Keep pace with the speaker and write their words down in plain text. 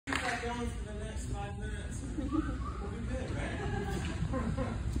going for the next 5 minutes. We'll be good, right?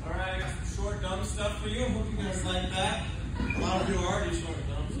 Alright, I got some short, dumb stuff for you. I hope you guys like that. A lot of you are already short and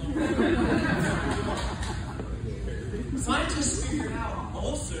dumb, so. Scientists figured out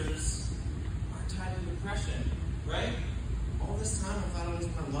ulcers are tied to depression, right? All this time I thought it was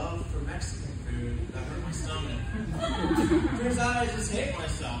my love for Mexican food that hurt my stomach. Turns out I just hate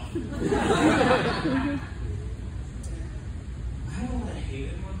myself. I have a lot of hate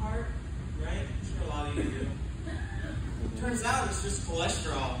in my heart, right? I'm sure a lot of you do. Turns out it's just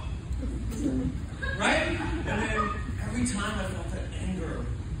cholesterol. Right? And then every time I felt that anger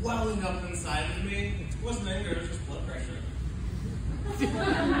welling up inside of me, it wasn't anger, it was just blood pressure.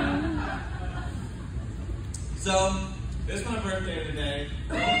 So, it's my birthday today.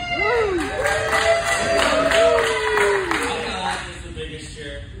 Oh my God, it's the biggest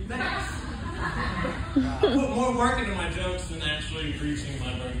cheer. Thanks. I put more work into my jokes than actually reaching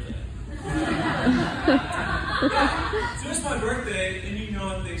my birthday. So it's my birthday, and you know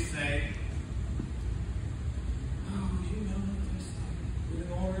what they say. Oh, you know what they say.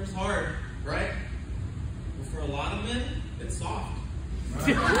 Getting older is hard, right? Well, for a lot of men, it's soft.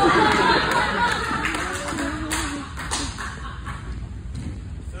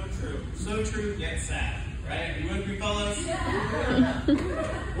 So true, yet sad, right? You with me, fellas? Yeah.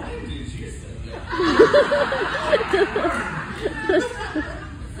 Why did you say that?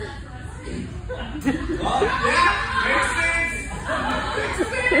 Well, yeah, makes sense.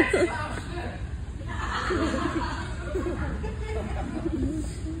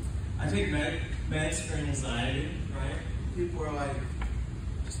 I take meds for anxiety, right? People are like,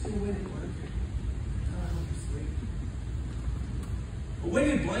 just do a weighted blanket. That'll help you sleep. A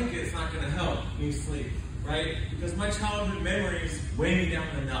weighted blanket's not going to help me sleep, right? Because my childhood memories weigh me down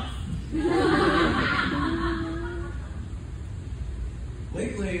enough.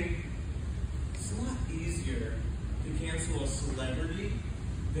 Lately, it's a lot easier to cancel a celebrity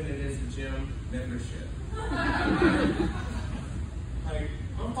than it is a gym membership. Like,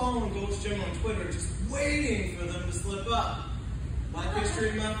 I'm following Gold's Gym on Twitter, just waiting for them to slip up. Black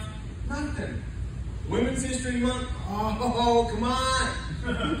History Month, nothing. Women's History Month, oh, come on.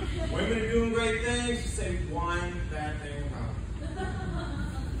 Women are doing great things, just say one bad thing about it.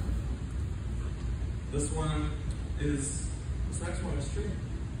 This next one is true,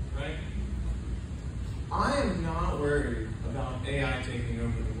 right? I am not worried about AI taking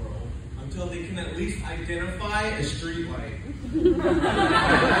over the world until they can at least identify a street light.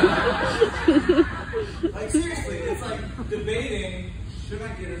 Like seriously, it's like debating, should I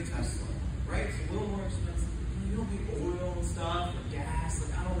get a Tesla? Right? It's a little more expensive. You don't pay oil and stuff, or gas,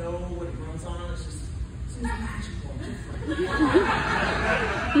 like I don't know what it runs on, it's just seems magical and different.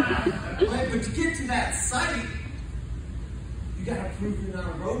 Right? But to get to that site, you gotta prove you're not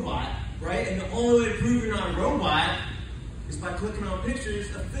a robot, right? And the only way to prove you're not a robot is by clicking on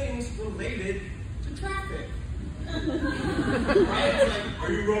pictures of things related to traffic. Right? It's like,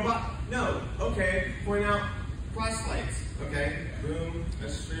 are you a robot? No. Okay, point out cross lights. Okay, boom,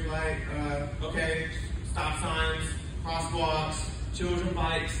 that's a street light. Okay, stop signs, crosswalks, children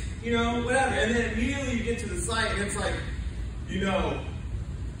bikes, you know, whatever. And then immediately you get to the site and it's like, you know,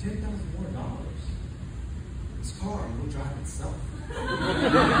 $10,000 more. This car will drive itself.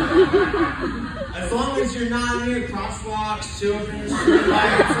 As long as you're not near crosswalks, children, street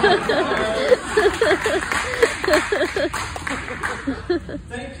lights,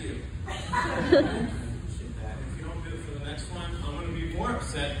 thank you. I'm going to be more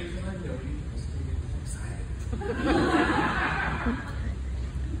upset because I know you guys are going to get excited.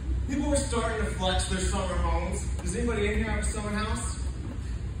 People are starting to flex their summer homes. Does anybody in here have a summer house?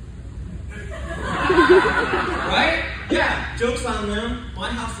 Right? Yeah, joke's on them.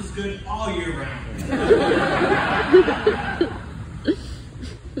 My house is good all year round. I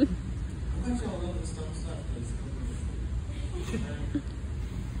bet y'all love this dumb stuff.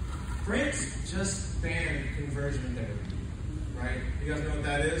 France just banned conversion therapy. Right? You guys know what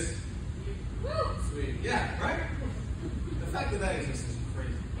that is? Sweet. Yeah, right? The fact that that exists is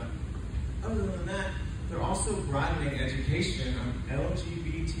crazy. But other than that, they're also broadening education on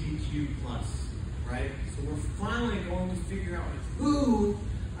LGBTQ+. Right? So we're finally going to figure out who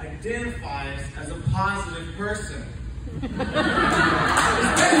identifies as a positive person. Especially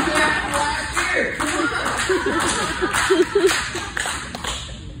after last year.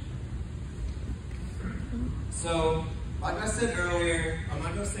 So, like I said earlier, I'm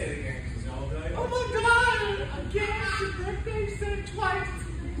not going to say it again because y'all will be like, oh my God, again, your birthday said it twice.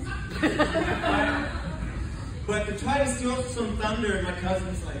 But to try to steal some thunder, my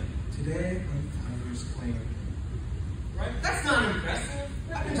cousin's like, today I'm Thunder's claim. Right? That's not impressive.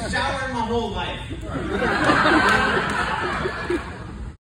 I've been showering whole life.